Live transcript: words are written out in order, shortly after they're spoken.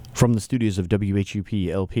From the studios of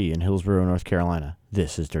WHUP LP in Hillsborough, North Carolina,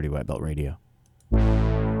 this is Dirty White Belt Radio.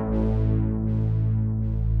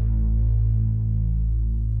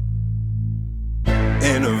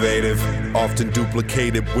 Innovative, often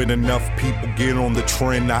duplicated. When enough people get on the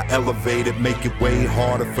trend, I elevate it, make it way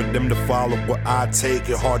harder for them to follow what I take.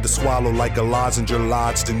 It hard to swallow like a lozenge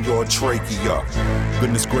lodged in your trachea.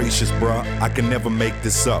 Goodness gracious, bruh, I can never make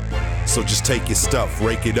this up. So just take your stuff,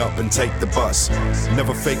 rake it up, and take the bus.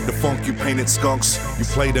 Never fake the funk, you painted skunks. You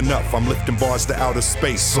played enough, I'm lifting bars to outer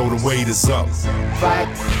space, so the weight is up. Fight.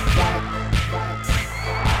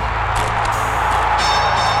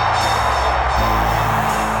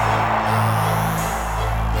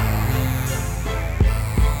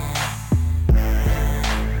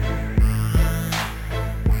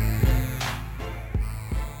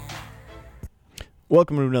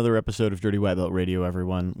 Welcome to another episode of Dirty White Belt Radio,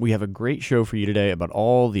 everyone. We have a great show for you today about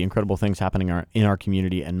all the incredible things happening in our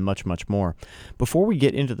community and much, much more. Before we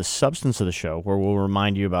get into the substance of the show, where we'll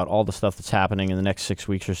remind you about all the stuff that's happening in the next 6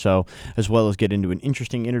 weeks or so, as well as get into an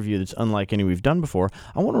interesting interview that's unlike any we've done before,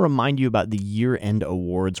 I want to remind you about the year-end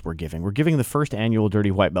awards we're giving. We're giving the first annual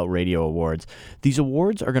Dirty White Belt Radio Awards. These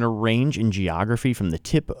awards are going to range in geography from the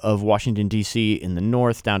tip of Washington, D.C. in the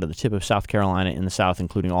north down to the tip of South Carolina in the south,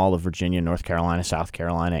 including all of Virginia, North Carolina, South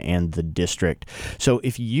Carolina, and the district. So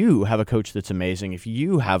if you have a coach that's amazing, if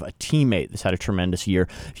you have a teammate that's had a tremendous year,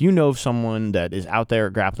 if you know of someone that is out there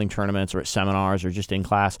at grappling tournaments or at seminars or just in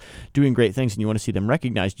class doing great things and you want to see them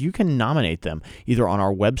recognized, you can nominate them either on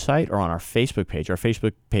our website or on our Facebook page. Our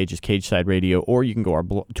Facebook page is Cageside Radio, or you can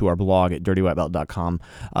go to our blog at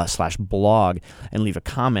dirtywhitebelt.com/blog and leave a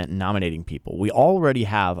comment nominating people. We already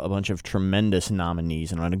have a bunch of tremendous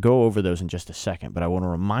nominees, and I'm going to go over those in just a second, but I want to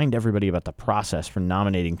remind everybody about the process for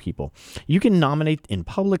nominating people. You can nominate in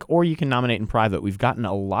public or you can nominate in private. We've gotten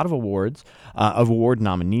a lot of award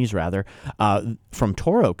nominees from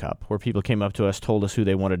Toro Cup, where people came up to us, told us who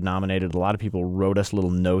they wanted nominated. A lot of people wrote us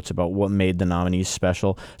little notes about what made the nominees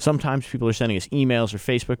special. Sometimes people are sending us emails or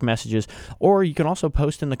Facebook messages, or you can also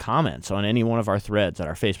post in the comments on any one of our threads at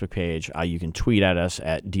our Facebook page. You can tweet at us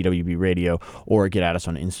at DWB Radio or get at us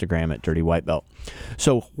on Instagram at Dirty White Belt.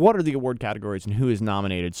 So what are the award categories and who is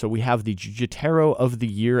nominated? So we have the Jiu-Jitero of the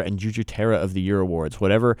Year and Jiu-Jitera of the Year awards,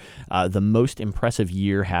 whatever the most impressive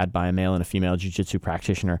year had by a male and a female jiu-jitsu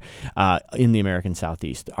practitioner in the American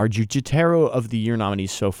Southeast. Our Jiu-Jitero of the Year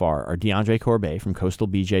nominees so far are DeAndre Corbet from Coastal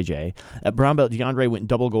BJJ. At Brown Belt, DeAndre went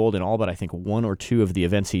double gold in all but I think one or two of the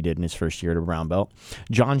events he did in his first year at a Brown Belt.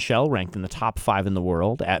 John Schell ranked in the top 5 in the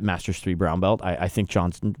world at Masters 3 Brown Belt. I think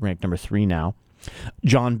John's ranked number 3 now.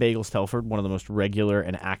 John Bagels Telford, one of the most regular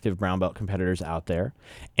and active brown belt competitors out there,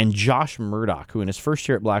 and Josh Murdoch, who in his first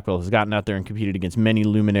year at black belt has gotten out there and competed against many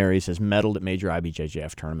luminaries, has medaled at major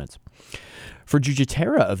IBJJF tournaments. For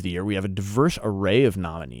Jiu-Jitera of the Year, we have a diverse array of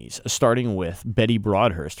nominees, starting with Betty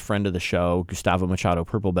Broadhurst, friend of the show, Gustavo Machado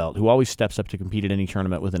Purple Belt, who always steps up to compete at any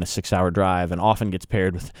tournament within a 6-hour drive and often gets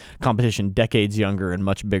paired with competition decades younger and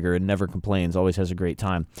much bigger and never complains, always has a great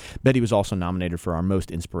time. Betty was also nominated for our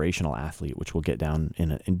most inspirational athlete, which we'll get down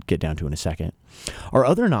to in a second. Our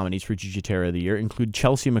other nominees for Jiu-Jitera of the Year include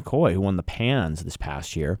Chelsea McCoy, who won the Pans this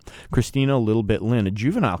past year, Christina Little Bit Lynn, a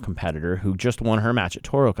juvenile competitor who just won her match at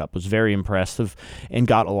Toro Cup, was very impressive and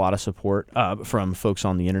got a lot of support from folks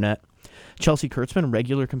on the internet. Chelsea Kurtzman,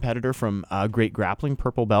 regular competitor from Great Grappling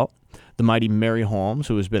Purple Belt. The mighty Mary Holmes,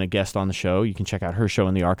 who has been a guest on the show. You can check out her show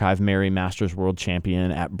in the archive. Mary, Masters World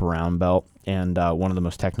Champion at Brown Belt, and one of the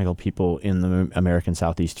most technical people in the American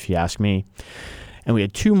Southeast, if you ask me. And we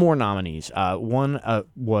had 2 more nominees. One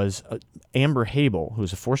was Amber Habel,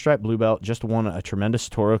 who's a 4-stripe blue belt, just won a tremendous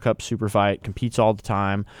Toro Cup super fight, competes all the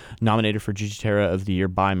time, nominated for Jiu-Jitera of the Year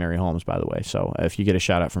by Mary Holmes, by the way. So if you get a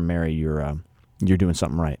shout out from Mary, you're doing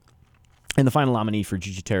something right. And the final nominee for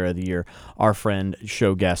Jiu-Jitera of the Year, our friend,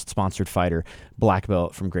 show guest, sponsored fighter, black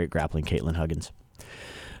belt from Great Grappling, Caitlin Huggins.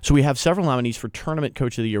 So we have several nominees for Tournament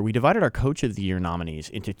Coach of the Year. We divided our Coach of the Year nominees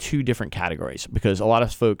into 2 different categories because a lot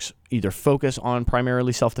of folks either focus on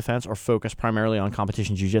primarily self-defense or focus primarily on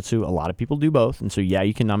competition jiu-jitsu. A lot of people do both, and so yeah,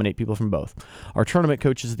 you can nominate people from both. Our Tournament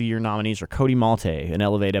Coaches of the Year nominees are Cody Malte, an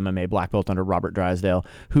Elevate MMA black belt under Robert Drysdale,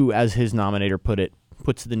 who, as his nominator put it,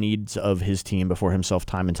 puts the needs of his team before himself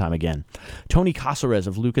time and time again. Tony Casares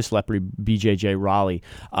of Lucas Lepre BJJ Raleigh,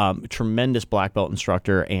 tremendous black belt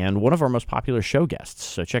instructor and one of our most popular show guests.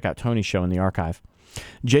 So check out Tony's show in the archive.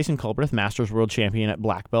 Jason Culbreth, Masters World Champion at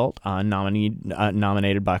black belt,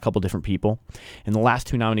 nominated by a couple different people. And the last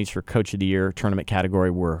 2 nominees for Coach of the Year tournament category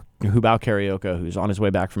were Hubao Carioca, who's on his way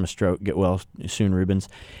back from a stroke, get well soon, Rubens,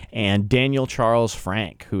 and Daniel Charles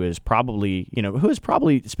Frank, who has probably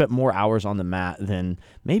spent more hours on the mat than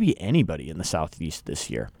maybe anybody in the Southeast this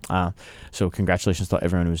year. So congratulations to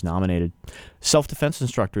everyone who was nominated. Self-Defense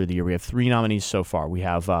Instructor of the Year, we have 3 nominees so far. We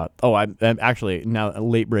have, I'm actually, now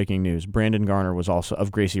late breaking news, Brandon Garner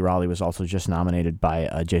of Gracie Raleigh was also just nominated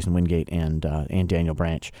by Jason Wingate and Daniel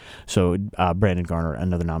Branch. So Brandon Garner,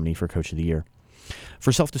 another nominee for Coach of the Year.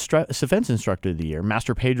 For Self-Defense Instructor of the Year,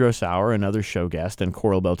 Master Pedro Sauer, another show guest, and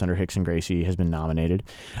Coral Belltender Hickson Gracie has been nominated.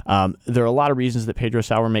 There are a lot of reasons that Pedro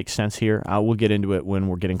Sauer makes sense here. We'll get into it when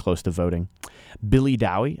we're getting close to voting. Billy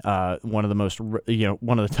Dowie, one of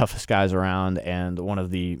the toughest guys around, and one of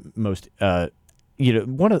the most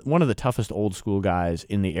one of the toughest old school guys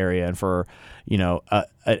in the area, and for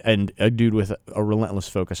and a dude with a relentless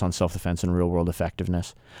focus on self-defense and real world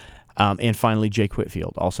effectiveness. And finally, Jake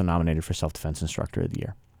Whitfield, also nominated for Self-Defense Instructor of the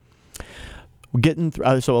Year. We're getting through,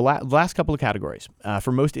 last couple of categories.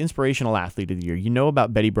 For Most Inspirational Athlete of the Year,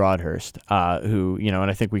 about Betty Broadhurst, who, and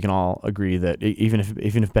I think we can all agree that even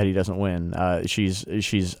if Betty doesn't win,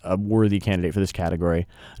 she's a worthy candidate for this category.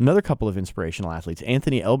 Another couple of inspirational athletes,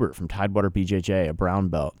 Anthony Elbert from Tidewater BJJ, a brown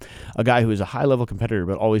belt, a guy who is a high-level competitor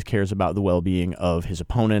but always cares about the well-being of his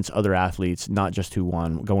opponents, other athletes, not just who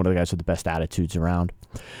won, one of the guys with the best attitudes around.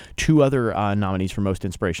 2 other nominees for Most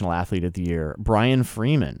Inspirational Athlete of the Year, Brian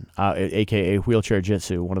Freeman, a.k.a. Wheelchair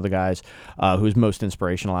Jitsu, one of the guys who's most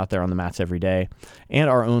inspirational out there on the mats every day, and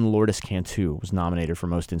our own Lourdes Cantu was nominated for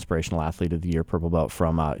Most Inspirational Athlete of the Year, purple belt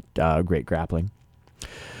from Great Grappling.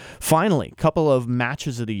 Finally, a couple of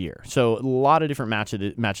matches of the year. So a lot of different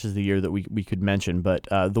matches of the year that we could mention, but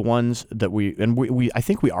the ones that I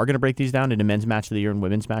think we are going to break these down into men's match of the year and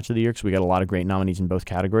women's match of the year, because we got a lot of great nominees in both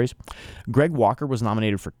categories. Greg Walker was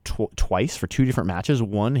nominated for twice for 2 different matches.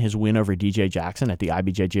 One, his win over DJ Jackson at the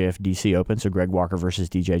IBJJF DC Open. So Greg Walker versus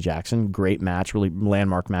DJ Jackson, great match, really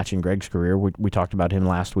landmark match in Greg's career. We talked about him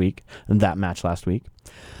last week, and that match last week.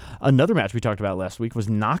 Another match we talked about last week was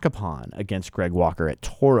Nakapon against Greg Walker at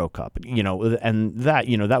Toro Cup. And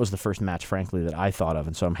that was the first match, frankly, that I thought of,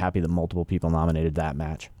 and so I'm happy that multiple people nominated that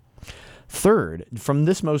match. Third, from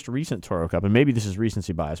this most recent Toro Cup, and maybe this is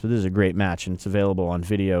recency bias, but this is a great match, and it's available on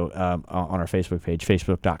video on our Facebook page,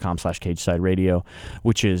 facebook.com/CageSideRadio,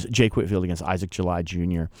 which is Jake Whitfield against Isaac July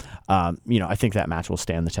Jr. I think that match will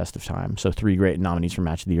stand the test of time. So 3 great nominees for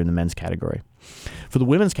Match of the Year in the men's category. For the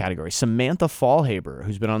women's category, Samantha Fallhaber,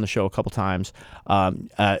 who's been on the show a couple times,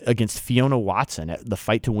 against Fiona Watson at the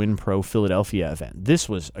Fight to Win Pro Philadelphia event. This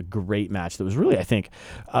was a great match that was really, I think,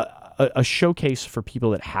 a showcase for people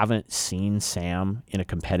that haven't seen Sam in a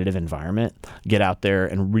competitive environment get out there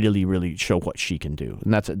and really, really show what she can do.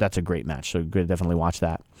 And that's a great match, so good, definitely watch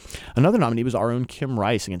that. Another nominee was our own Kim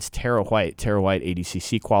Rice against Tara White. Tara White,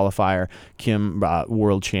 ADCC qualifier. Kim,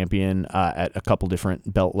 world champion at a couple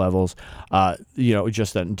different belt levels.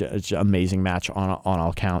 Just an amazing match on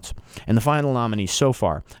all counts. And the final nominee so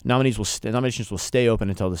far, nominations will stay open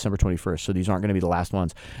until December 21st, so these aren't going to be the last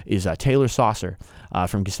ones, is Taylor Saucer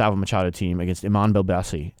from Gustavo Machado team against Iman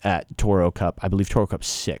Belbassi at Toro Cup. I believe Toro Cup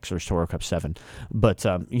 6 or Toro Cup 7. But,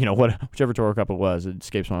 whichever Toro Cup it was, it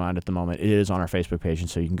escapes my mind at the moment. It is on our Facebook page, and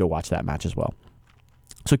so you can go watch that match as well.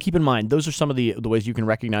 So keep in mind, those are some of the ways you can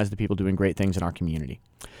recognize the people doing great things in our community.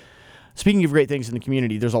 Speaking of great things in the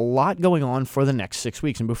community, there's a lot going on for the next 6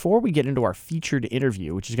 weeks. And before we get into our featured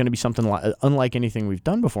interview, which is going to be something unlike anything we've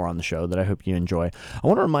done before on the show that I hope you enjoy, I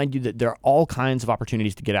want to remind you that there are all kinds of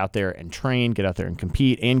opportunities to get out there and train, get out there and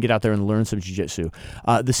compete, and get out there and learn some jiu-jitsu.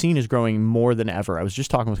 The scene is growing more than ever. I was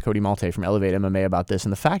just talking with Cody Malte from Elevate MMA about this,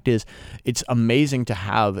 and the fact is it's amazing to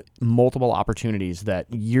have multiple opportunities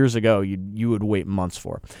that years ago you would wait months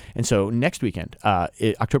for. And so next weekend,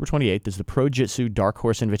 October 28th, is the Pro Jitsu Dark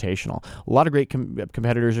Horse Invitational. A lot of great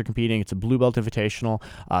competitors are competing. It's a blue belt invitational.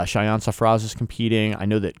 Cheyenne Safraz is competing. I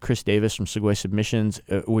know that Chris Davis from Sugoi Submissions,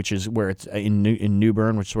 which is where it's in New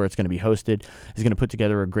Bern, which is where it's going to be hosted, is going to put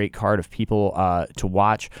together a great card of people to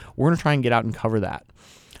watch. We're going to try and get out and cover that.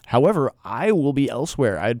 However, I will be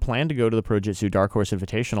elsewhere. I had planned to go to the Pro Jitsu Dark Horse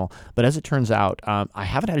Invitational, but as it turns out, I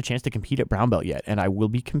haven't had a chance to compete at brown belt yet, and I will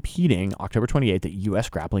be competing October 28th at U.S.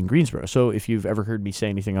 Grappling Greensboro. So if you've ever heard me say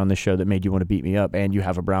anything on this show that made you want to beat me up and you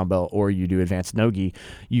have a brown belt or you do advanced no-gi,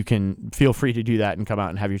 you can feel free to do that and come out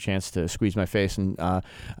and have your chance to squeeze my face and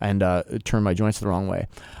turn my joints the wrong way.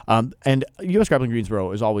 And U.S. Grappling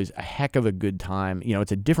Greensboro is always a heck of a good time.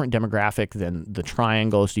 It's a different demographic than the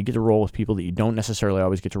Triangle, so you get to roll with people that you don't necessarily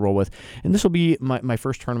always get to roll with. And this will be my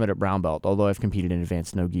first tournament at brown belt, although I've competed in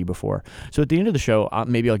advanced no-gi before. So at the end of the show,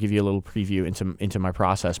 maybe I'll give you a little preview into my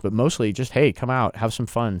process, but mostly just, hey, come out, have some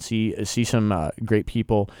fun, see some great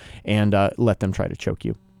people, and let them try to choke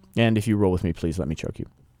you. And if you roll with me, please let me choke you.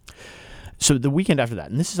 So the weekend after that,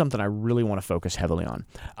 and this is something I really want to focus heavily on,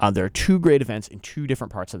 there are two great events in two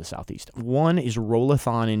different parts of the Southeast. One is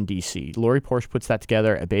Rollathon in D.C. Lori Porsche puts that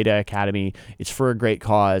together at Beta Academy. It's for a great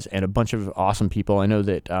cause and a bunch of awesome people. I know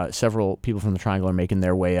that several people from the Triangle are making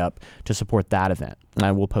their way up to support that event. And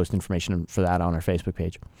I will post information for that on our Facebook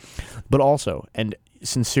page. But also, and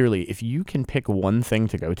sincerely, if you can pick one thing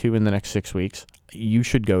to go to in the next 6 weeks, you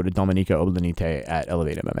should go to Dominika Oblanite at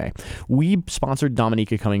Elevate MMA. We sponsored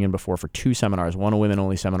Dominika coming in before for 2 seminars, one a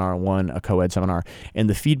women-only seminar, one a co-ed seminar, and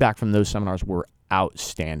the feedback from those seminars were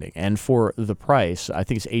outstanding. And for the price, I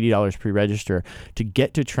think it's $80 pre-register, to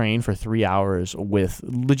get to train for 3 hours with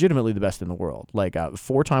legitimately the best in the world, like a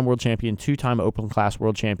 4-time world champion, 2-time open class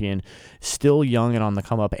world champion, still young and on the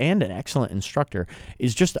come up, and an excellent instructor,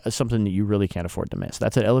 is just something that you really can't afford to miss.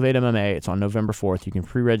 That's at Elevate MMA. It's on November 4th. You can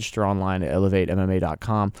pre-register online at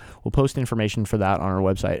elevatemma.com. We'll post information for that on our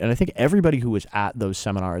website. And I think everybody who was at those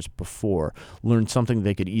seminars before learned something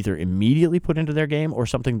they could either immediately put into their game or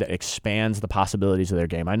something that expands the possibilities of their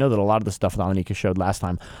game. I know that a lot of the stuff Dominika showed last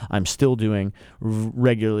time, I'm still doing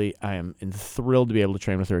regularly. I am thrilled to be able to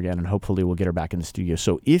train with her again, and hopefully we'll get her back in the studio.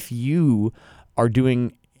 So if you are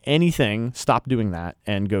doing anything, stop doing that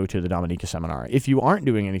and go to the Dominika seminar. If you aren't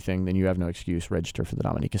doing anything, then you have no excuse. Register for the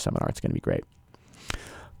Dominika seminar. It's going to be great.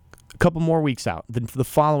 A couple more weeks out. The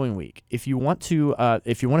following week, if you want to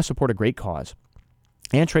support a great cause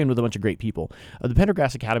and train with a bunch of great people, the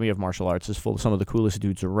Pendergrass Academy of Martial Arts is full of some of the coolest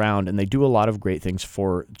dudes around, and they do a lot of great things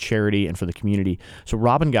for charity and for the community. So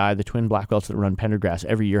Rob and Guy, the twin black belts that run Pendergrass,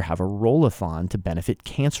 every year have a roll-a-thon to benefit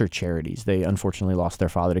cancer charities. They unfortunately lost their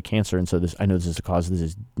father to cancer, and so I know this is a cause that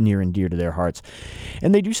is near and dear to their hearts.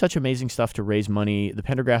 And they do such amazing stuff to raise money. The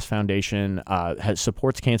Pendergrass Foundation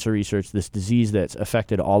supports cancer research, this disease that's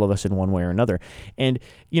affected all of us in one way or another. And,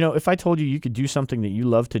 you know, if I told you you could do something that you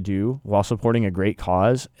love to do while supporting a great cause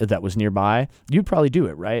that was nearby, you'd probably do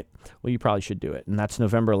it, right? Well, you probably should do it. And that's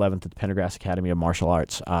November 11th at the Pendergrass Academy of Martial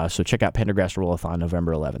Arts. So check out Pendergrass Rollathon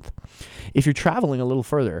November 11th. If you're traveling a little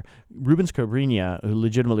further, Rubens Cobrinha, who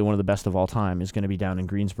legitimately one of the best of all time, is going to be down in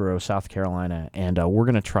Greensboro, South Carolina, and we're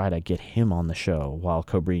going to try to get him on the show while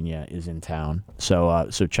Cobrinha is in town. So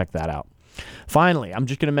check that out. Finally, I'm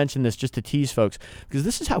just going to mention this just to tease folks, because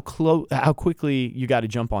this is how quickly you got to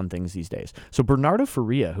jump on things these days. So Bernardo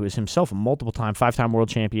Faria, who is himself a multiple-time, 5-time world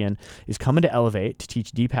champion, is coming to Elevate to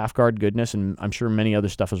teach deep half-guard goodness and I'm sure many other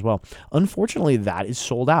stuff as well. Unfortunately, that is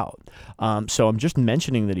sold out. So I'm just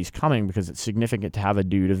mentioning that he's coming because it's significant to have a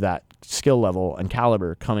dude of that skill level and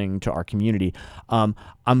caliber coming to our community.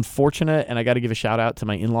 I'm fortunate, and I got to give a shout-out to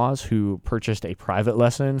my in-laws who purchased a private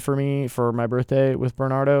lesson for me for my birthday with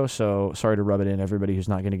Bernardo. So sorry to rub it in everybody who's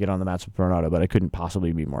not going to get on the mats with Bernardo, but I couldn't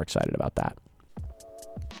possibly be more excited about that.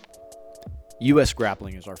 US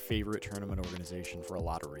Grappling is our favorite tournament organization for a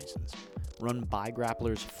lot of reasons. Run by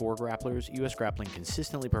grapplers for grapplers, US Grappling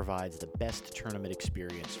consistently provides the best tournament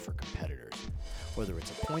experience for competitors. Whether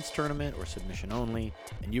it's a points tournament or submission only,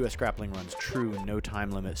 and US Grappling runs true no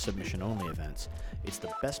time limit submission only events, it's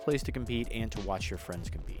the best place to compete and to watch your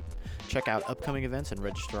friends compete. Check out upcoming events and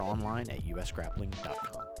register online at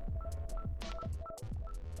usgrappling.com.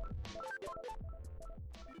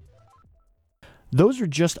 Those are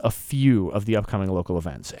just a few of the upcoming local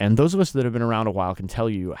events, and those of us that have been around a while can tell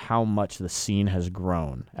you how much the scene has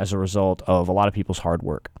grown as a result of a lot of people's hard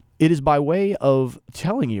work. It is by way of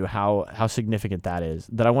telling you how significant that is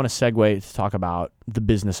that I want to segue to talk about the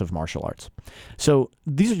business of martial arts. So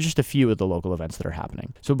these are just a few of the local events that are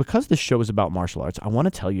happening. So because this show is about martial arts, I want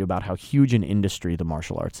to tell you about how huge an industry the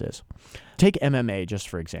martial arts is. Take MMA just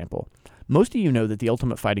for example. Most of you know that the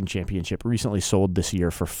Ultimate Fighting Championship recently sold this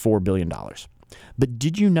year for $4 billion. But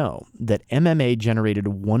did you know that MMA generated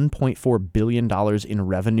 $1.4 billion in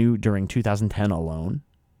revenue during 2010 alone?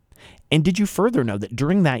 And did you further know that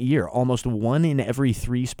during that year, almost 1 in every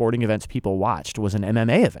 3 sporting events people watched was an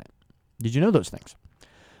MMA event? Did you know those things?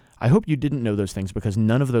 I hope you didn't know those things because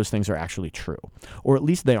none of those things are actually true. Or at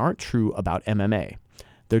least they aren't true about MMA.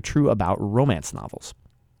 They're true about romance novels.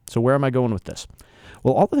 So where am I going with this?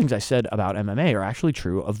 Well, all the things I said about MMA are actually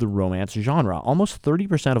true of the romance genre. Almost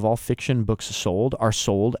 30% of all fiction books sold are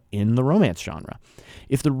sold in the romance genre.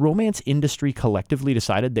 If the romance industry collectively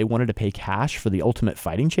decided they wanted to pay cash for the Ultimate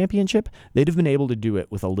Fighting Championship, they'd have been able to do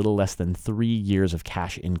it with a little less than 3 years of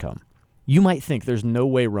cash income. You might think there's no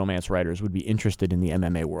way romance writers would be interested in the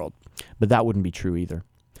MMA world, but that wouldn't be true either.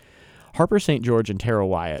 Harper St. George and Tara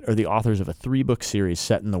Wyatt are the authors of a 3-book series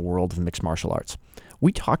set in the world of mixed martial arts.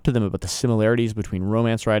 We talked to them about the similarities between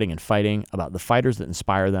romance writing and fighting, about the fighters that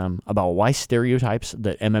inspire them, about why stereotypes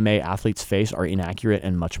that MMA athletes face are inaccurate,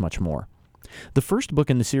 and much, much more. The first book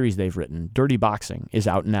in the series they've written, Dirty Boxing, is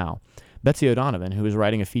out now. Betsy O'Donovan, who is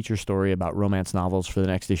writing a feature story about romance novels for the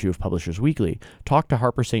next issue of Publishers Weekly, talked to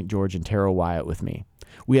Harper St. George and Tara Wyatt with me.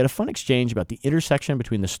 We had a fun exchange about the intersection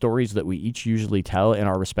between the stories that we each usually tell in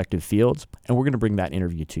our respective fields, and we're going to bring that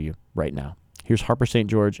interview to you right now. Here's Harper St.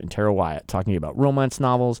 George and Tara Wyatt talking about romance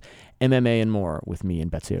novels, MMA, and more with me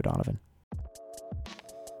and Betsy O'Donovan.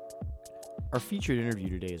 Our featured interview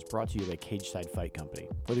today is brought to you by Cageside Fight Company.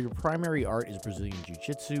 Whether your primary art is Brazilian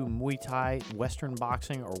Jiu-Jitsu, Muay Thai, Western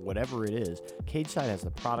boxing, or whatever it is, Cageside has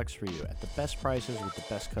the products for you at the best prices with the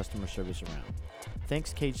best customer service around.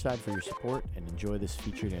 Thanks, Cageside, for your support, and enjoy this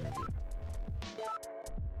featured interview.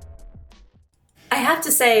 I have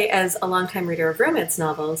to say, as a longtime reader of romance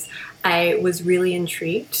novels, I was really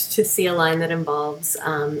intrigued to see a line that involves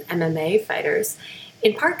MMA fighters,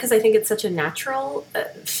 in part because I think it's such a natural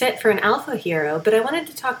fit for an alpha hero, but I wanted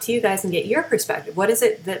to talk to you guys and get your perspective. What is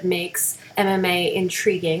it that makes MMA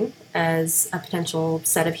intriguing as a potential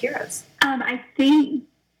set of heroes? I think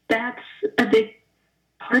that's a big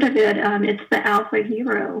part of it. It's the alpha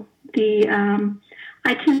hero.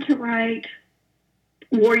 I tend to write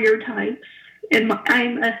warrior types, and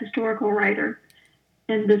I'm a historical writer,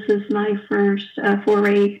 and this is my first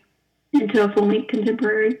foray into a full-length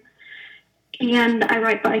contemporary. And I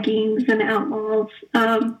write Vikings and outlaws,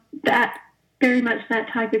 that very much that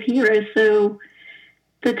type of hero. So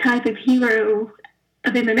the type of hero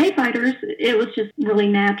of MMA fighters, it was just really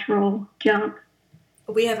natural jump.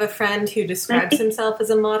 We have a friend who describes himself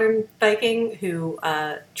as a modern Viking who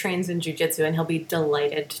trains in jiu-jitsu, and he'll be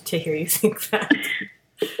delighted to hear you think that.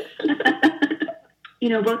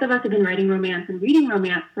 Both of us have been writing romance and reading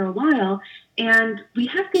romance for a while, and we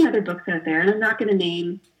have seen other books out there, and I'm not going to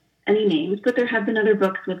name any names, but there have been other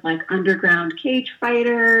books with underground cage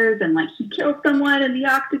fighters and he killed someone in the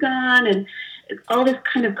octagon and all this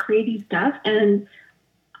kind of crazy stuff. And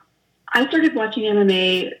I started watching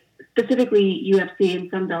MMA, specifically UFC and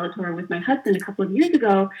some Bellator, with my husband a couple of years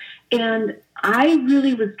ago, and I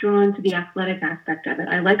really was drawn to the athletic aspect of it.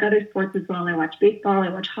 I like other sports as well. I watch baseball, I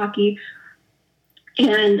watch hockey,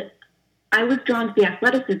 and I was drawn to the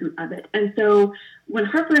athleticism of it. And so when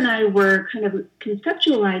Harper and I were kind of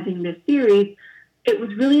conceptualizing this series, it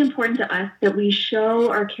was really important to us that we show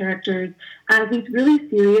our characters as these really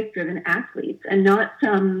serious, driven athletes and not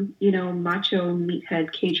some, macho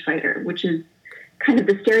meathead cage fighter, which is kind of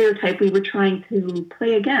the stereotype we were trying to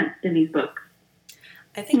play against in these books.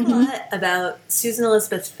 I think a lot about Susan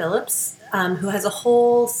Elizabeth Phillips, who has a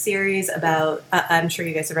whole series about, I'm sure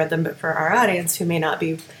you guys have read them, but for our audience who may not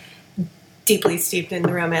be deeply steeped in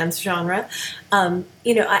the romance genre,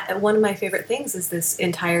 one of my favorite things is this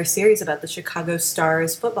entire series about the Chicago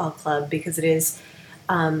Stars football club, because it is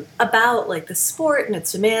about the sport and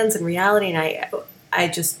its demands and reality, and I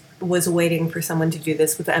just was waiting for someone to do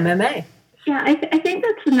this with MMA. Yeah, I think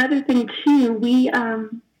that's another thing too. We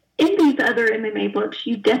in these other MMA books,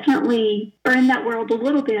 you definitely are in that world a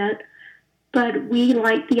little bit, but we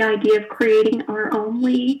like the idea of creating our own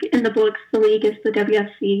league. In the books, the league is the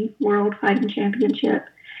WFC, World Fighting Championship.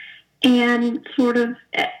 And sort of,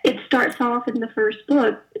 it starts off in the first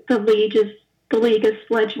book. The league is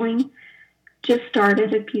fledgling, just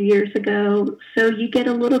started a few years ago. So you get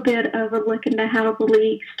a little bit of a look into how the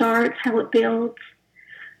league starts, how it builds.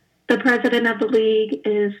 The president of the league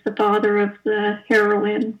is the father of the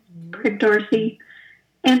heroine, Craig Darcy.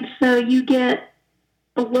 And so you get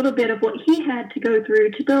a little bit of what he had to go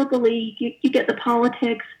through to build the league. You get the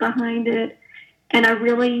politics behind it. And I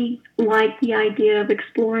really like the idea of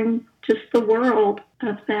exploring just the world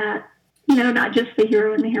of that, not just the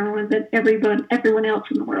hero and the heroine, but everyone else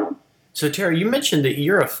in the world. So, Tara, you mentioned that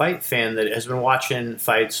you're a fight fan that has been watching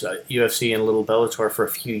fights, UFC and Little Bellator, for a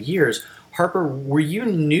few years. Harper, were you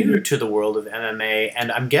new to the world of MMA?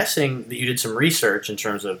 And I'm guessing that you did some research in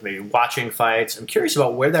terms of maybe watching fights. I'm curious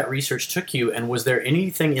about where that research took you, and was there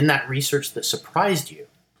anything in that research that surprised you?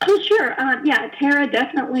 Oh, sure. Tara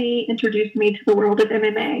definitely introduced me to the world of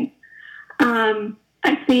MMA.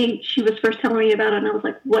 I think she was first telling me about it, and I was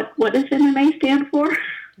like, what does MMA stand for?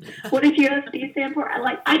 What does UFC stand for?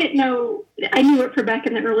 I didn't know. I knew it for back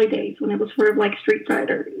in the early days when it was sort of like Street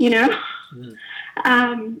Fighter,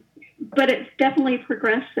 But it's definitely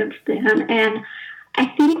progressed since then. And I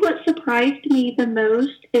think what surprised me the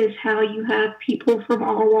most is how you have people from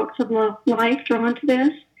all walks of life drawn to this.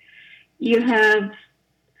 You have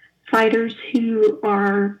fighters who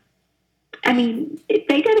are I mean,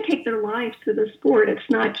 they dedicate their lives to the sport. It's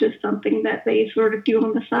not just something that they sort of do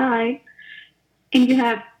on the side. And you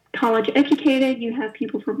have college educated, you have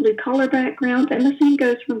people from blue collar backgrounds, and the same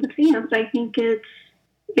goes from the fans. I think it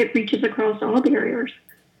reaches across all barriers.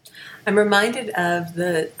 I'm reminded of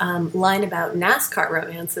the line about NASCAR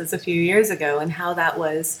romances a few years ago and how that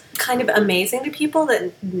was kind of amazing to people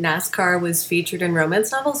that NASCAR was featured in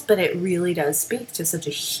romance novels, but it really does speak to such a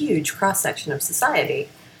huge cross-section of society.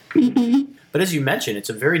 Mm-hmm. But as you mentioned, it's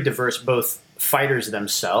a very diverse, both fighters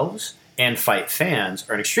themselves and fight fans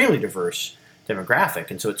are an extremely diverse demographic.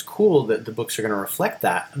 And so it's cool that the books are going to reflect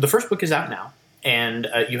that. The first book is out now. And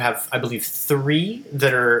you have, I believe, 3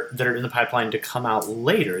 that are in the pipeline to come out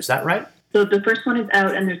later. Is that right? So the first one is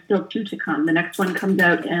out, and there's still 2 to come. The next one comes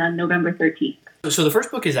out on November 13th. So the first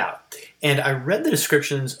book is out, and I read the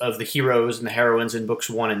descriptions of the heroes and the heroines in books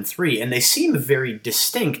 1 and 3, and they seem very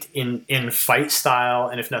distinct in fight style,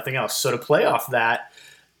 and if nothing else. So to play off that,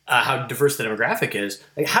 how diverse the demographic is,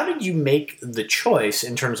 like, how did you make the choice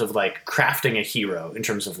in terms of like crafting a hero, in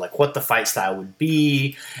terms of like what the fight style would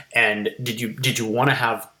be, and did you want to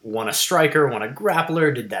have one a striker, one a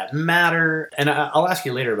grappler? Did that matter? And I'll ask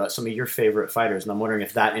you later about some of your favorite fighters, and I'm wondering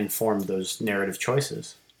if that informed those narrative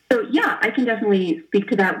choices. So yeah, I can definitely speak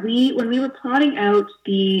to that. When we were plotting out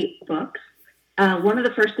the books, one of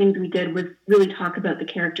the first things we did was really talk about the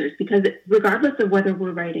characters, because regardless of whether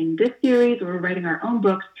we're writing this series or we're writing our own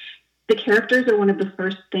books, the characters are one of the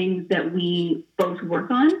first things that we both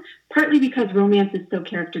work on, partly because romance is so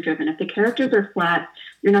character-driven. If the characters are flat,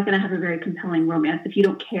 you're not going to have a very compelling romance if you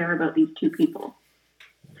don't care about these 2 people.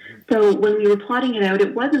 So when we were plotting it out,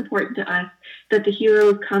 it was important to us that the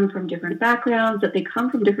heroes come from different backgrounds, that they come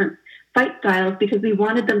from different fight styles, because we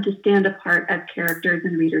wanted them to stand apart as characters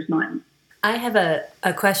in readers' minds. I have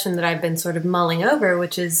a question that I've been sort of mulling over,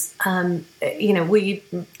 which is, Jeff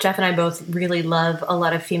and I both really love a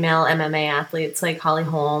lot of female MMA athletes like Holly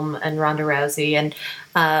Holm and Ronda Rousey, and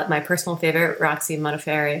my personal favorite, Roxy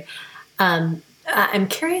Modafferi. I'm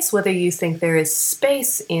curious whether you think there is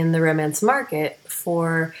space in the romance market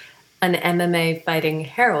for an MMA fighting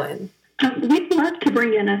heroine. We'd love to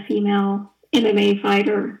bring in a female MMA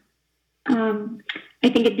fighter. I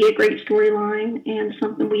think it'd be a great storyline and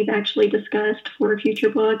something we've actually discussed for a future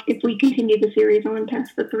book if we continue the series on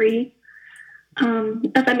past the 3.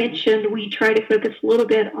 As I mentioned, we try to focus a little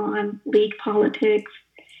bit on league politics.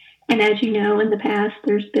 And as you know, in the past,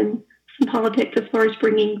 there's been some politics as far as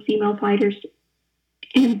bringing female fighters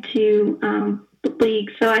into the league.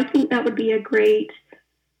 So I think that would be a great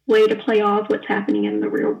way to play off what's happening in the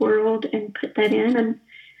real world and put that in. And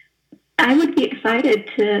I would be excited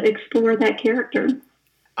to explore that character.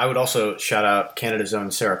 I would also shout out Canada's own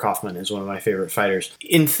Sarah Kaufman is one of my favorite fighters.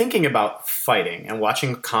 In thinking about fighting and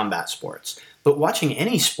watching combat sports, but watching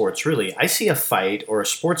any sports really, I see a fight or a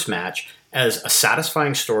sports match as a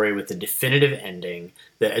satisfying story with a definitive ending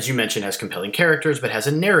that, as you mentioned, has compelling characters but has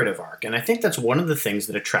a narrative arc. And I think that's one of the things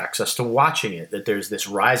that attracts us to watching it, that there's this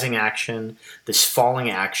rising action, this falling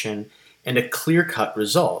action, and a clear-cut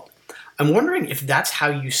result. I'm wondering if that's how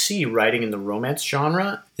you see writing in the romance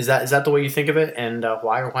genre. Is that the way you think of it, and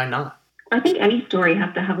why or why not? I think any story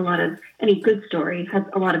has to have any good story has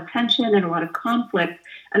a lot of tension and a lot of conflict,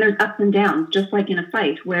 and there's ups and downs, just like in a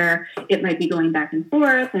fight where it might be going back and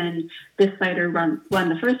forth, and this fighter won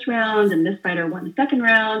the first round, and this fighter won the second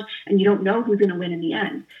round, and you don't know who's going to win in the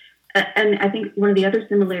end. And I think one of the other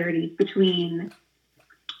similarities between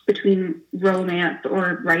romance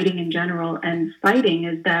or writing in general and fighting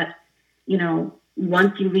is that,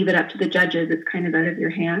 once you leave it up to the judges, it's kind of out of your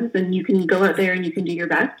hands, and you can go out there and you can do your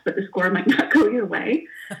best, but the score might not go your way,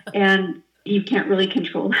 and you can't really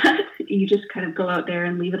control that. You just kind of go out there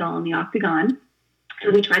and leave it all in the octagon.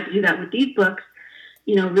 So we tried to do that with these books,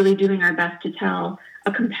 really doing our best to tell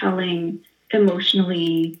a compelling,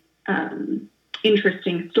 emotionally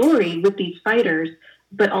interesting story with these fighters,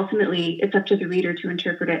 but ultimately it's up to the reader to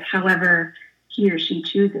interpret it however he or she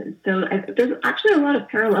chooses. So there's actually a lot of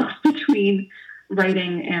parallels between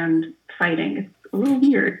writing and fighting. It's a little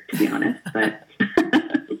weird, to be honest, but...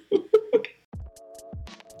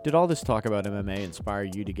 Did all this talk about MMA inspire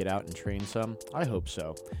you to get out and train some? I hope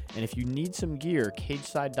so. And if you need some gear,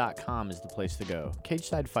 CageSide.com is the place to go.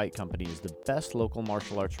 CageSide Fight Company is the best local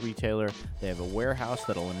martial arts retailer. They have a warehouse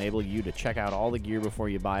that'll enable you to check out all the gear before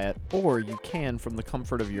you buy it, or you can, from the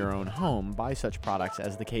comfort of your own home, buy such products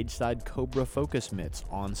as the CageSide Cobra Focus Mitts,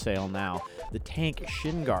 on sale now, the Tank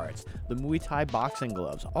Shin Guards, the Muay Thai boxing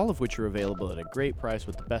gloves, all of which are available at a great price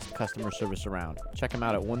with the best customer service around. Check them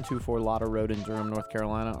out at 124 Lotta Road in Durham, North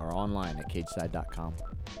Carolina, or online at CageSide.com.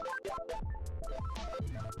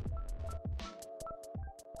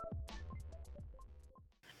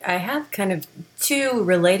 I have kind of two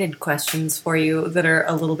related questions for you that are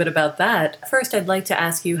a little bit about that. First, I'd like to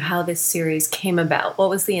ask you how this series came about. What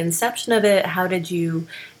was the inception of it? How did you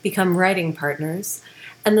become writing partners?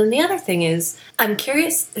 And then the other thing is, I'm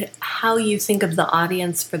curious how you think of the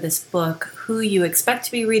audience for this book, who you expect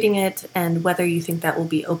to be reading it, and whether you think that will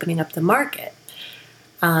be opening up the market.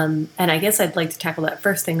 And I guess I'd like to tackle that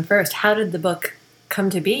first thing first. How did the book come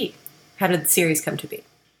to be? How did the series come to be?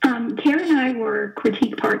 Kara and I were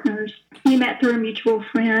critique partners. We met through a mutual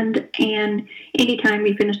friend, and anytime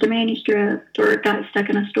we finished a manuscript or got stuck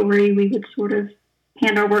in a story, we would sort of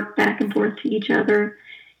hand our work back and forth to each other.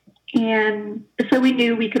 And so we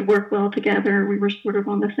knew we could work well together. We were sort of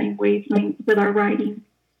on the same wavelength with our writing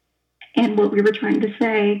and what we were trying to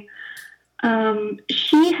say.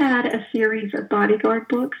 She had a series of bodyguard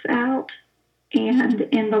books out, and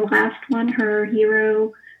in the last one, her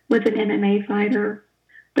hero was an MMA fighter,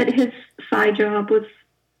 but his side job was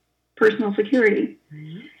personal security.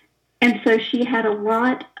 Mm-hmm. And so she had a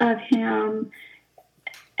lot of him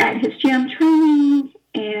at his gym training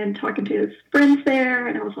and talking to his friends there.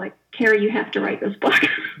 And I was like, Carrie, you have to write this book.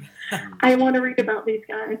 I want to read about these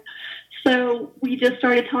guys. So we just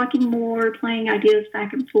started talking more, playing ideas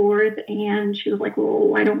back and forth. And she was like, well,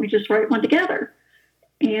 why don't we just write one together?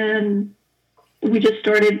 And we just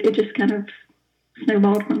started, it just kind of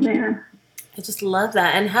snowballed from there. I just love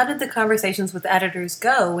that. And how did the conversations with editors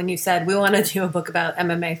go when you said, we want to do a book about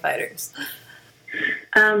MMA fighters?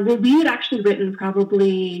 Well, we had actually written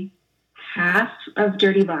probably half of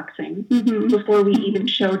Dirty Boxing before we even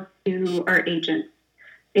showed to our agents.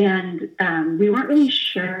 And we weren't really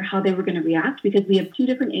sure how they were going to react because we have two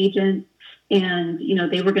different agents and, you know,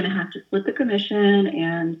 they were going to have to split the commission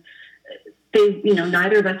and they, you know,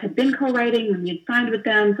 neither of us had been co-writing when we had signed with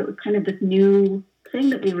them. So it was kind of this new thing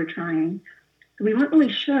that we were trying. So we weren't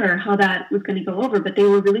really sure how that was going to go over, but they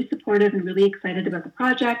were really supportive and really excited about the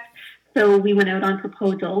project. So we went out on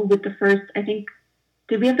proposal with the first, I think,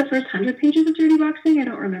 did we have the first 100 pages of Dirty Boxing? I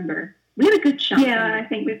don't remember. We had a good chunk. Yeah, I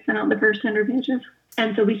think we sent out the first 100 pages.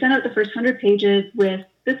 And so we sent out the first 100 pages with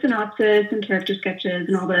the synopsis and character sketches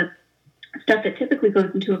and all the stuff that typically goes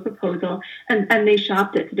into a proposal. And they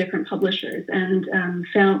shopped it to different publishers and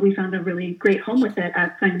we found a really great home with it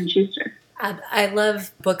at Simon & Schuster. I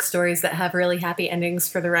love book stories that have really happy endings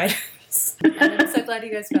for the writers. And I'm so glad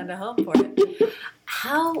you guys found a home for it.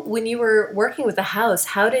 When you were working with the house,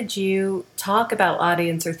 how did you talk about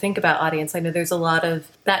audience or think about audience? I know there's a lot of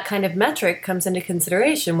that kind of metric comes into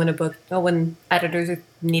consideration when editors are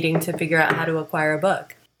needing to figure out how to acquire a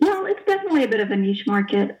book. Well, it's definitely a bit of a niche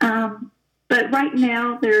market. But right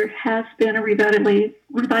now there has been a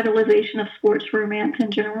revitalization of sports romance in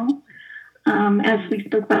general. As we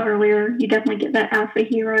spoke about earlier, you definitely get that alpha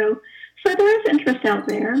hero. So there is interest out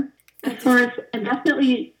there as far as, and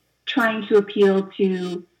definitely trying to appeal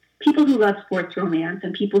to people who love sports romance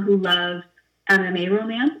and people who love MMA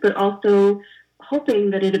romance, but also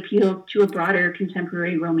hoping that it appeals to a broader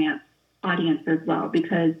contemporary romance audience as well.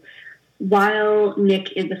 Because while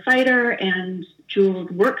Nick is a fighter and Jules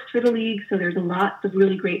works for the league, so there's a lot of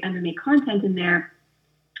really great MMA content in there,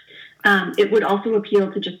 it would also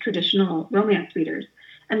appeal to just traditional romance readers.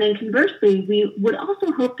 And then conversely, we would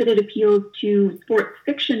also hope that it appeals to sports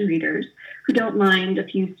fiction readers who don't mind a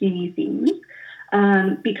few steamy scenes,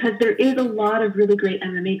 because there is a lot of really great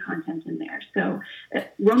MMA content in there. So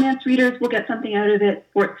romance readers will get something out of it.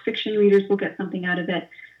 Sports fiction readers will get something out of it.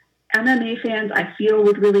 MMA fans, I feel,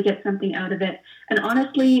 would really get something out of it. And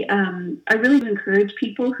honestly, I really encourage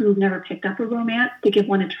people who've never picked up a romance to give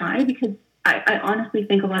one a try, because I honestly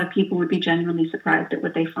think a lot of people would be genuinely surprised at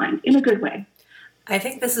what they find in a good way. I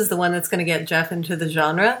think this is the one that's going to get Jeff into the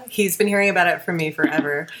genre. He's been hearing about it from me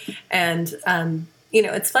forever. And,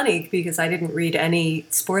 it's funny because I didn't read any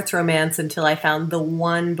sports romance until I found the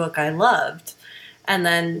one book I loved. And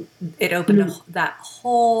then it opened that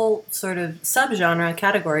whole sort of subgenre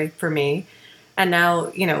category for me. And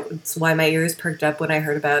now, it's why my ears perked up when I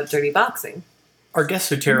heard about Dirty Boxing. Our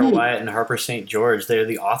guests are Tara Wyatt and Harper St. George. They're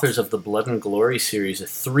the authors of the Blood and Glory series, a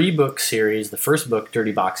 3-book series. The first book,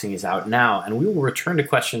 Dirty Boxing, is out now, and we will return to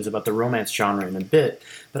questions about the romance genre in a bit.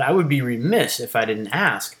 But I would be remiss if I didn't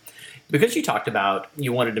ask, because you talked about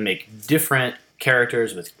you wanted to make different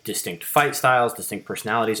characters with distinct fight styles, distinct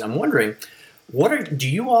personalities. I'm wondering, do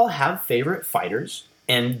you all have favorite fighters?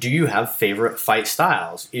 And do you have favorite fight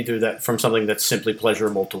styles, either that from something that's simply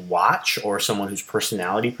pleasurable to watch or someone whose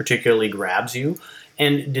personality particularly grabs you?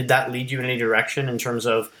 And did that lead you in any direction in terms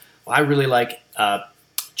of, well, I really like Chael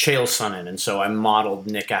Sonnen, and so I modeled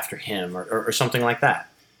Nick after him or something like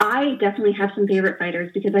that? I definitely have some favorite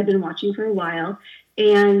fighters because I've been watching for a while.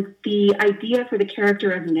 And the idea for the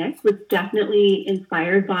character of Nick was definitely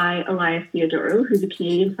inspired by Elias Theodorou, who's a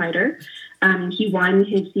Canadian fighter. He won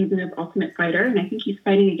his season of Ultimate Fighter, and I think he's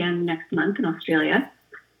fighting again next month in Australia.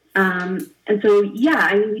 And so, yeah,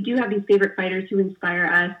 I mean, we do have these favorite fighters who inspire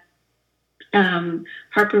us.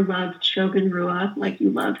 Harper loves Shogun Rua, like you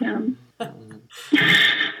love him.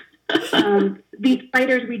 These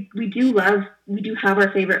fighters we do love. We do have our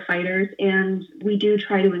favorite fighters, and we do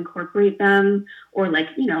try to incorporate them or, like,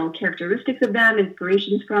 you know, characteristics of them,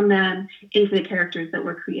 inspirations from them into the characters that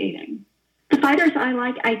we're creating. The fighters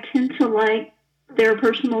I tend to like their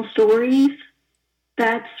personal stories.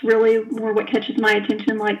 That's really more what catches my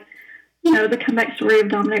attention. Like, you know, the comeback story of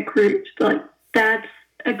Dominic Cruz. Like, that's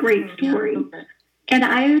a great story. Yeah, okay. And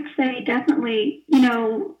I would say definitely, you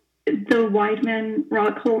know, the Weidman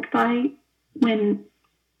Rockhold fight when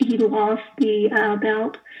he lost the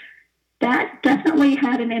belt, that definitely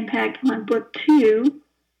had an impact on book 2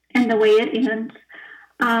 and the way it ends.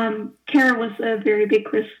 Kara was a very big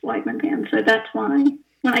Chris Weidman fan, so that's why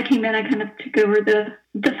when I came in, I kind of took over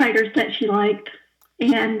the fighters that she liked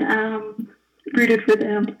and rooted for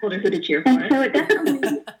them. Told her who to cheer for. And so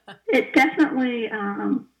it definitely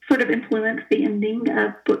sort of influenced the ending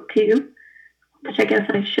of book 2, which I guess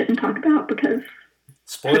I shouldn't talk about because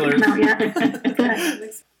spoilers. It hasn't come out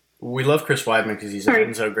yet. We love Chris Weidman because he's a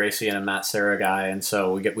Henzo Gracie and a Matt Serra guy, and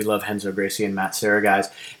so we love Henzo Gracie and Matt Serra guys.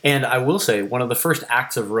 And I will say, one of the first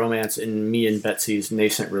acts of romance in me and Betsy's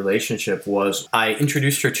nascent relationship was I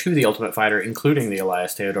introduced her to The Ultimate Fighter, including the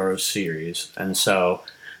Elias Theodorou series, and so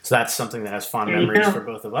that's something that has fond memories for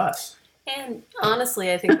both of us. And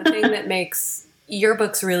honestly, I think the thing that makes your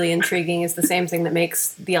books really intriguing is the same thing that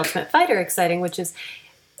makes The Ultimate Fighter exciting, which is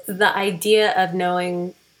the idea of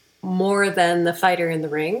knowing more than the fighter in the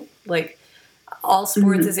ring. Like, all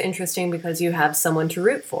sports is interesting because you have someone to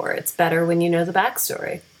root for. It's better when you know the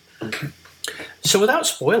backstory. So without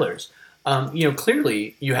spoilers, you know,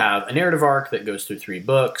 clearly you have a narrative arc that goes through 3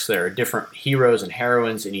 books. There are different heroes and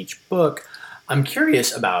heroines in each book. I'm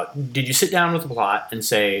curious about, did you sit down with the plot and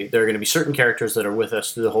say there are going to be certain characters that are with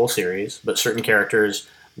us through the whole series, but certain characters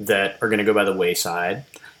that are going to go by the wayside?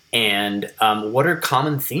 And what are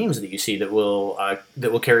common themes that you see that will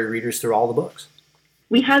carry readers through all the books?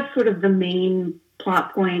 We had sort of the main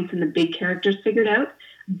plot points and the big characters figured out,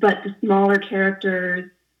 but the smaller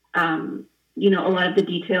characters, you know, a lot of the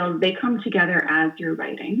details, they come together as you're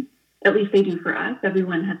writing. At least they do for us.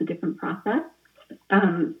 Everyone has a different process.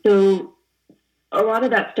 So a lot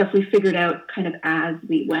of that stuff we figured out kind of as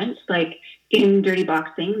we went. Like in Dirty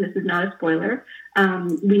Boxing, this is not a spoiler,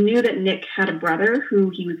 we knew that Nick had a brother who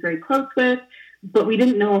he was very close with, but we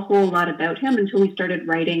didn't know a whole lot about him until we started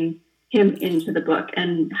writing him into the book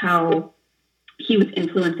and how he was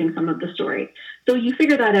influencing some of the story. So you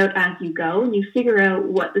figure that out as you go, and you figure out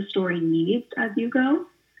what the story needs as you go.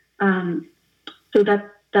 So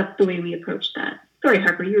that's the way we approached that. Sorry,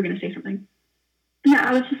 Harper, you were going to say something. Yeah,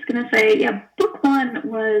 I was just going to say, yeah, book 1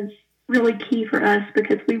 was really key for us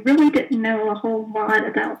because we really didn't know a whole lot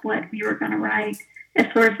about what we were going to write as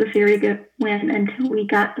far as the series went until we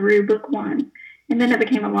got through book 1. And then it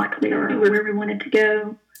became a lot clearer where we wanted to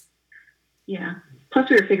go. Yeah. Plus,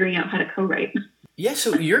 we were figuring out how to co-write. Yeah,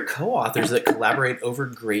 so you're co-authors that collaborate over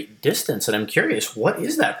great distance, and I'm curious, what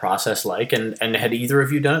is that process like, and had either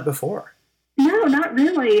of you done it before? No, not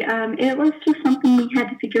really. It was just something we had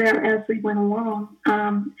to figure out as we went along.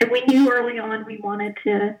 And we knew early on we wanted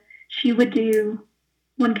to, she would do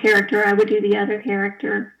one character, I would do the other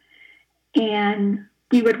character, and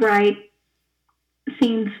we would write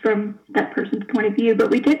scenes from that person's point of view,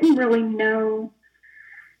 but we didn't really know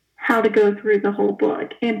how to go through the whole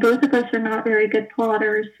book. And both of us are not very good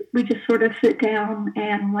plotters. We just sort of sit down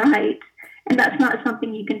and write. And that's not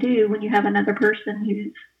something you can do when you have another person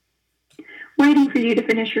who's waiting for you to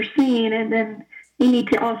finish your scene, and then you need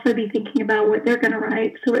to also be thinking about what they're going to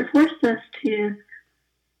write. So it forced us to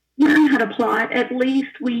learn how to plot. At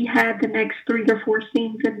least we had the next 3 or 4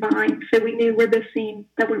 scenes in mind, so we knew where the scene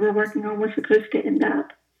that we were working on was supposed to end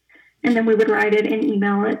up. And then we would write it and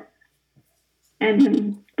email it, and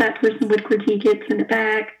then that person would critique it, send it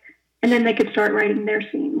back, and then they could start writing their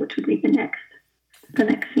scene, which would be the next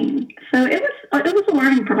scene. So it was a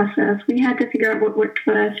learning process. We had to figure out what worked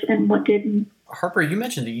for us and what didn't. Harper, you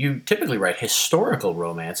mentioned that you typically write historical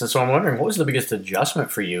romance, and so I'm wondering, what was the biggest adjustment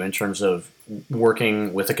for you in terms of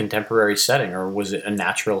working with a contemporary setting, or was it a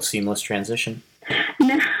natural, seamless transition?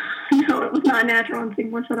 No, it was not natural and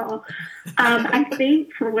seamless at all. I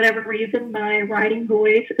think for whatever reason, my writing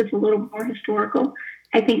voice is a little more historical.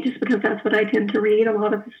 I think just because that's what I tend to read, a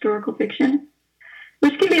lot of historical fiction,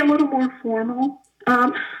 which can be a little more formal.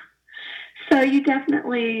 So you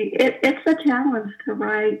definitely, it's a challenge to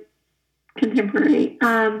write contemporary.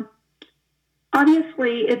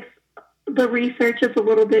 Obviously, the research is a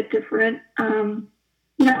little bit different. You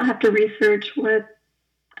don't have to research what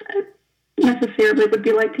necessarily would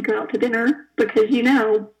be like to go out to dinner because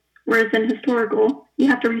whereas in historical, you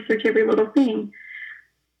have to research every little thing.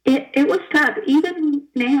 It was tough. Even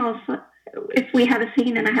now, if we have a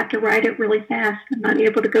scene and I have to write it really fast, I'm not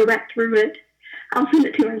able to go back through it. I'll send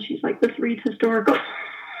it to her and she's like, this reads historical.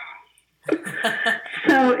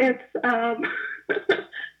 So it's like,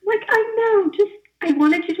 I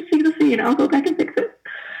wanted you to see the scene. I'll go back and fix it.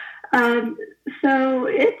 So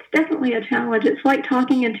it's definitely a challenge. It's like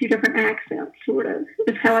talking in two different accents, sort of,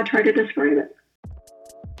 is how I try to describe it.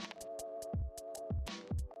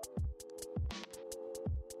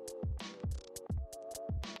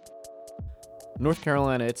 North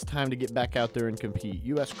Carolina, it's time to get back out there and compete.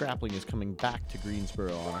 U.S. Grappling is coming back to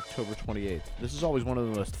Greensboro on October 28th. This is always one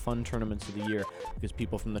of the most fun tournaments of the year because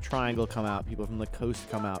people from the Triangle come out, people from the coast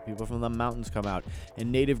come out, people from the mountains come out,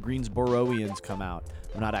 and native Greensboroians come out.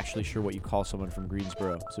 I'm not actually sure what you call someone from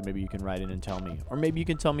Greensboro, so maybe you can write in and tell me. Or maybe you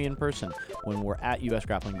can tell me in person when we're at U.S.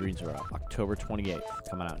 Grappling Greensboro, October 28th.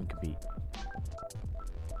 Come on out and compete.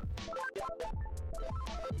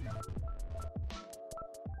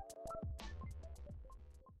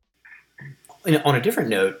 On a different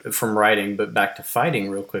note from writing, but back to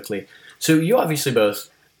fighting real quickly. So you obviously both,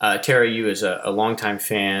 Tara, you as a longtime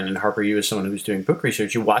fan, and Harper, you as someone who's doing book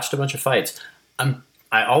research, you watched a bunch of fights.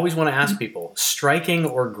 I always want to ask people, striking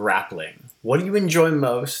or grappling? What do you enjoy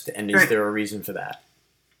most, and is there a reason for that?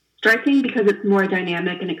 Striking because it's more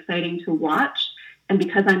dynamic and exciting to watch, and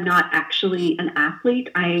because I'm not actually an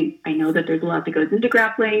athlete, I know that there's a lot that goes into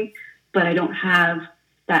grappling, but I don't have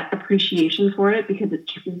that appreciation for it because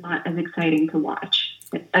it's just not as exciting to watch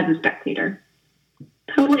as a spectator.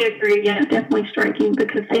 Totally agree. Yeah, definitely striking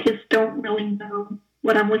because I just don't really know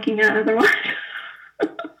what I'm looking at otherwise.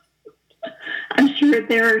 I'm sure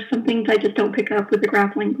there are some things I just don't pick up with the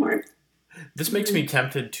grappling part. This makes me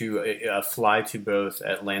tempted to fly to both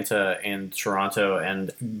Atlanta and Toronto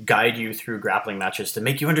and guide you through grappling matches to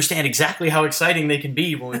make you understand exactly how exciting they can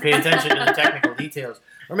be when we pay attention to the technical details.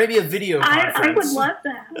 Or maybe a video conference. I would love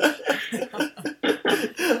that.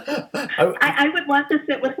 I would love to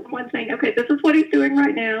sit with someone saying, okay, this is what he's doing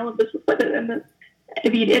right now. This is what it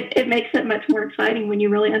makes it much more exciting when you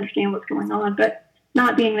really understand what's going on. But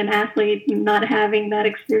not being an athlete, not having that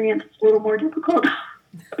experience, is a little more difficult.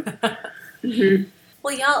 Mm-hmm.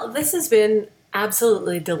 Well, y'all, this has been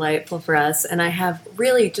absolutely delightful for us. And I have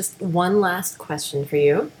really just one last question for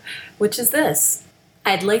you, which is this.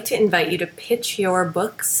 I'd like to invite you to pitch your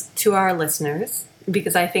books to our listeners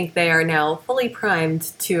because I think they are now fully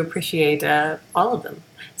primed to appreciate all of them.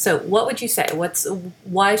 So what would you say?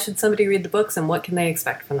 Why should somebody read the books and what can they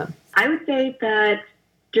expect from them? I would say that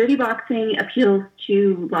Dirty Boxing appeals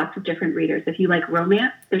to lots of different readers. If you like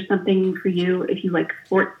romance, there's something for you. If you like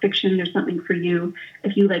sports fiction, there's something for you.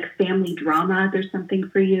 If you like family drama, there's something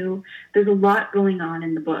for you. There's a lot going on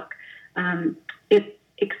in the book. It's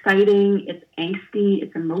exciting, it's angsty,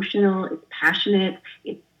 it's emotional, it's passionate,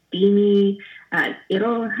 it's steamy.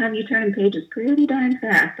 It'll have you turning pages pretty darn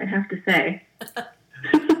fast, I have to say.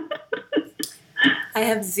 I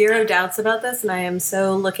have zero doubts about this, and I am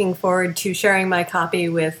so looking forward to sharing my copy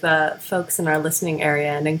with folks in our listening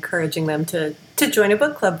area and encouraging them to join a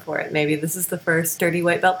book club for it. Maybe this is the first Dirty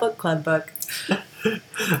White Belt Book Club book. Oh,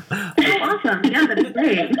 awesome. Yeah, that is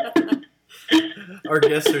great. Our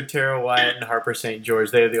guests are Tara Wyatt and Harper St.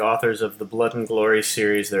 George. They are the authors of the Blood and Glory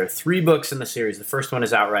series. There are 3 books in the series. The first one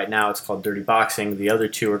is out right now. It's called Dirty Boxing. The other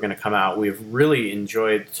 2 are going to come out. We've really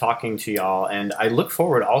enjoyed talking to y'all, and I look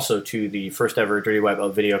forward also to the first ever Dirty White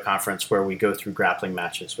Belt video conference where we go through grappling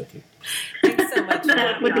matches with you. Thanks so much.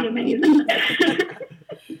 That would be amazing.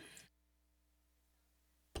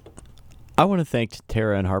 I want to thank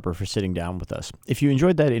Tara and Harper for sitting down with us. If you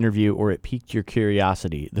enjoyed that interview or it piqued your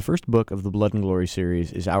curiosity, the first book of the Blood and Glory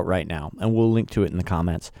series is out right now, and we'll link to it in the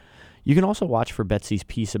comments. You can also watch for Betsy's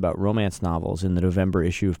piece about romance novels in the November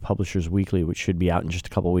issue of Publishers Weekly, which should be out in just a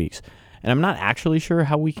couple weeks. And I'm not actually sure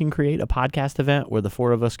how we can create a podcast event where the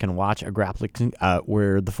 4 of us can watch a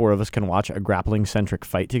grappling-centric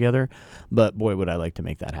fight together, but boy, would I like to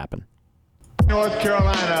make that happen. North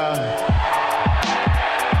Carolina.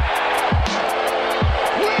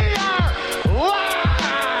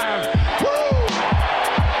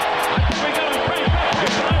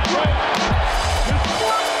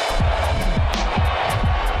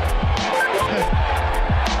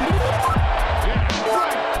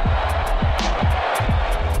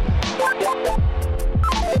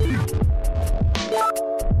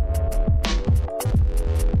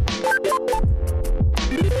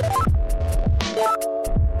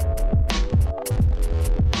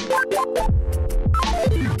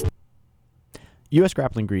 U.S.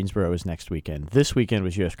 Grappling Greensboro is next weekend. This weekend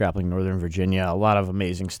was U.S. Grappling Northern Virginia. A lot of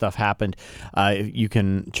amazing stuff happened. You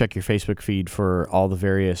can check your Facebook feed for all the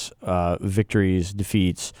various victories,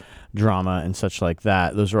 defeats, drama, and such like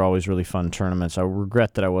that. Those are always really fun tournaments. I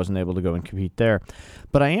regret that I wasn't able to go and compete there.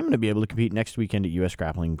 But I am going to be able to compete next weekend at U.S.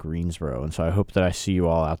 Grappling Greensboro. And so I hope that I see you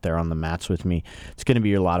all out there on the mats with me. It's going to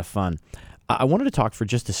be a lot of fun. I wanted to talk for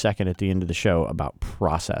just a second at the end of the show about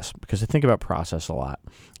process, because I think about process a lot.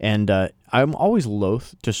 And I'm always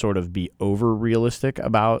loath to sort of be over-realistic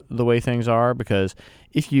about the way things are, because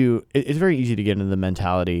it's very easy to get into the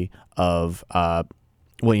mentality of, I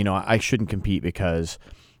shouldn't compete because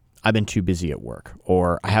I've been too busy at work,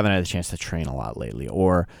 or I haven't had a chance to train a lot lately,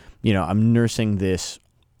 or, I'm nursing this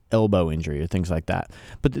elbow injury or things like that.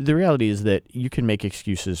 But the reality is that you can make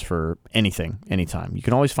excuses for anything, anytime. You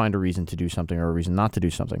can always find a reason to do something or a reason not to do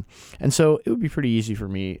something. And so it would be pretty easy for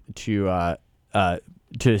me to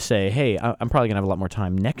say, hey, I'm probably going to have a lot more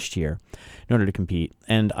time next year in order to compete.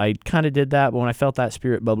 And I kind of did that, but when I felt that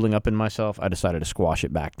spirit bubbling up in myself, I decided to squash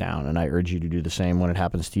it back down. And I urge you to do the same when it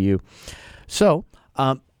happens to you. So,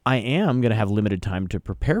 I am going to have limited time to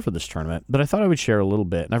prepare for this tournament, but I thought I would share a little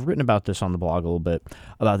bit, and I've written about this on the blog a little bit,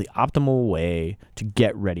 about the optimal way to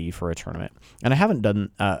get ready for a tournament. And I haven't done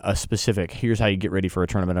a specific, here's how you get ready for a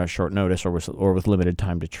tournament on short notice or with limited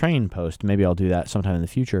time to train post. Maybe I'll do that sometime in the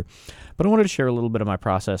future. But I wanted to share a little bit of my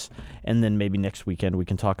process, and then maybe next weekend we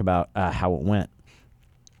can talk about how it went.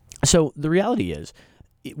 So the reality is,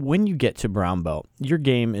 when you get to brown belt, your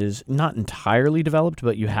game is not entirely developed,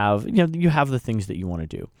 but you have the things that you want to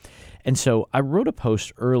do. And so I wrote a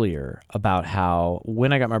post earlier about how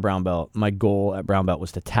when I got my brown belt, my goal at brown belt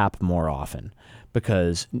was to tap more often,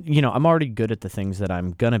 because, I'm already good at the things that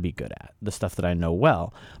I'm going to be good at, the stuff that I know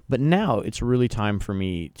well. But now it's really time for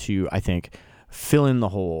me to, I think, fill in the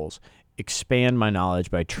holes, expand my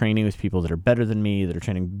knowledge by training with people that are better than me, that are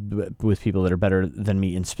training with people that are better than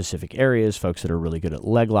me in specific areas, folks that are really good at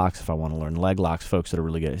leg locks if I want to learn leg locks, folks that are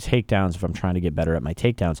really good at takedowns if I'm trying to get better at my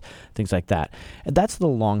takedowns, things like that. And that's the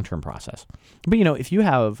long-term process. But, if you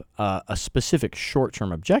have a specific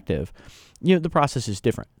short-term objective, the process is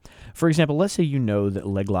different. For example, let's say that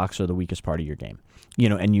leg locks are the weakest part of your game. And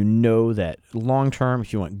that long-term,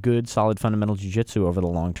 if you want good, solid, fundamental jiu-jitsu over the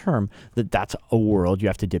long term, that's a world you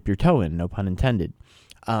have to dip your toe in, no pun intended.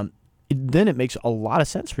 Then it makes a lot of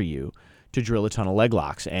sense for you to drill a ton of leg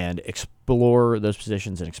locks and explore those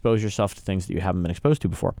positions and expose yourself to things that you haven't been exposed to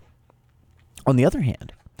before. On the other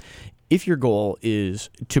hand, if your goal is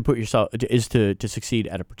to succeed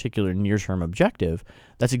at a particular near-term objective,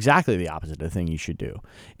 that's exactly the opposite of the thing you should do.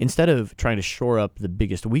 Instead of trying to shore up the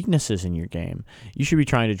biggest weaknesses in your game, you should be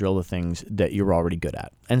trying to drill the things that you're already good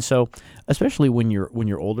at. And so, especially when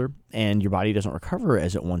you're older and your body doesn't recover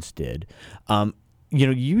as it once did,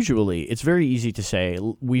 usually it's very easy to say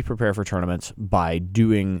we prepare for tournaments by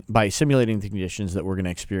simulating the conditions that we're going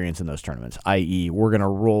to experience in those tournaments, i.e. we're going to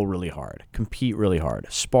roll really hard, compete really hard,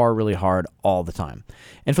 spar really hard all the time.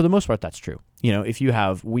 And for the most part, that's true. If you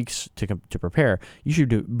have weeks to prepare, you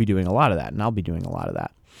should be doing a lot of that, and I'll be doing a lot of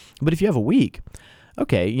that. But if you have a week,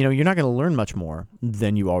 okay, you're not going to learn much more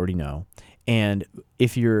than you already know. And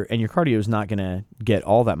your cardio is not going to get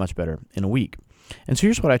all that much better in a week. And so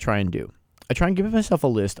here's what I try and do. I try and give myself a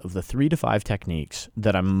list of the 3 to 5 techniques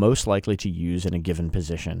that I'm most likely to use in a given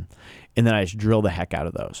position, and then I just drill the heck out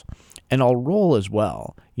of those. And I'll roll as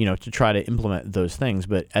well, to try to implement those things.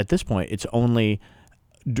 But at this point,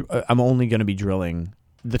 I'm only going to be drilling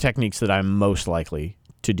the techniques that I'm most likely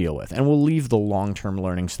to deal with. And we'll leave the long-term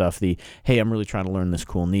learning stuff, hey, I'm really trying to learn this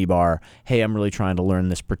cool knee bar. Hey, I'm really trying to learn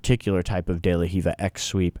this particular type of De La Riva X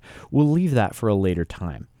sweep. We'll leave that for a later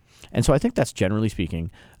time. And so I think that's, generally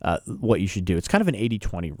speaking, what you should do. It's kind of an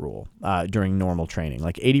 80-20 rule during normal training.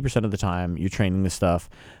 Like 80% of the time, you're training the stuff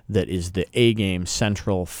that is the A-game,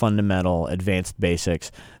 central, fundamental, advanced basics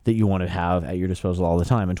that you want to have at your disposal all the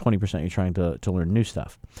time. And 20% you're trying to learn new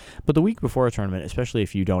stuff. But the week before a tournament, especially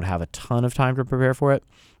if you don't have a ton of time to prepare for it,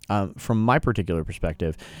 from my particular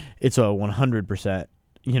perspective, it's a 100%,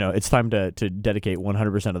 it's time to dedicate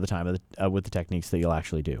 100% of the time with the techniques that you'll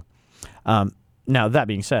actually do. Now, that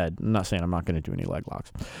being said, I'm not saying I'm not going to do any leg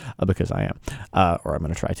locks, because I am, or I'm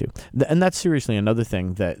going to try to. And that's seriously another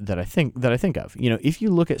thing that I think of. If you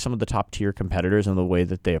look at some of the top tier competitors and the way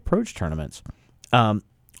that they approach tournaments, a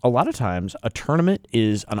lot of times a tournament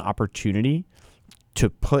is an opportunity to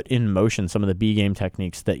put in motion some of the B game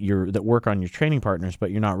techniques that work on your training partners, but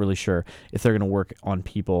you're not really sure if they're going to work on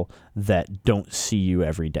people that don't see you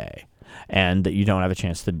every day and that you don't have a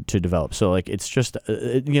chance to develop. So it's just,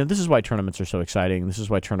 this is why tournaments are so exciting. This is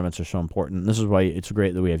why tournaments are so important. This is why it's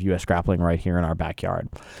great that we have U.S. Grappling right here in our backyard,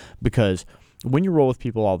 because when you roll with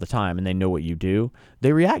people all the time and they know what you do,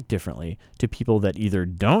 they react differently to people that either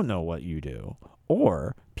don't know what you do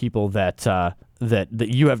or people that that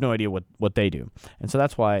you have no idea what they do. And so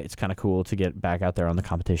that's why it's kind of cool to get back out there on the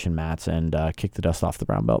competition mats and kick the dust off the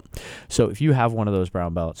brown belt. So if you have one of those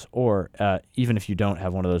brown belts, or even if you don't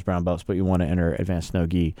have one of those brown belts but you want to enter Advanced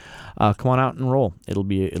No-Gi, come on out and roll. It'll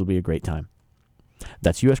be a great time.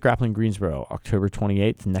 That's U.S. Grappling Greensboro, October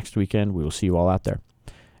 28th. Next weekend, we will see you all out there.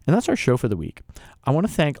 And that's our show for the week. I want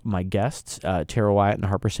to thank my guests, Tara Wyatt and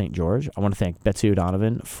Harper St. George. I want to thank Betsy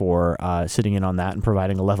O'Donovan for sitting in on that and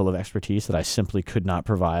providing a level of expertise that I simply could not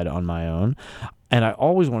provide on my own. And I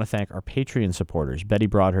always want to thank our Patreon supporters, Betty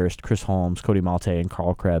Broadhurst, Chris Holmes, Cody Malte, and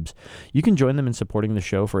Carl Krebs. You can join them in supporting the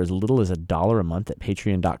show for as little as $1 a month at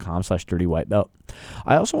patreon.com/dirtywhitebelt.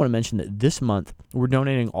 I also want to mention that this month we're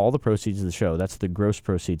donating all the proceeds of the show, that's the gross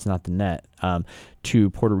proceeds, not the net, to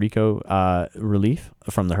Puerto Rico relief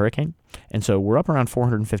from the hurricane. And so we're up around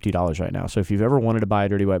 $450 right now. So if you've ever wanted to buy a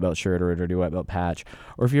Dirty White Belt shirt or a Dirty White Belt patch,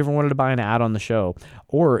 or if you ever wanted to buy an ad on the show,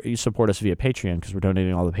 or you support us via Patreon, because we're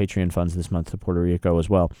donating all the Patreon funds this month to Puerto Rico as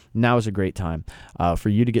well, now is a great time for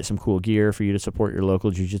you to get some cool gear, for you to support your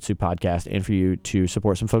local jiu-jitsu podcast, and for you to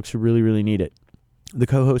support some folks who really, really need it. The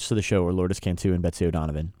co-hosts of the show are Lourdes Cantu and Betsy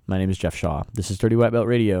O'Donovan. My name is Jeff Shaw. This is Dirty White Belt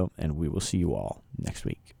Radio, and we will see you all next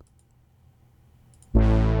week.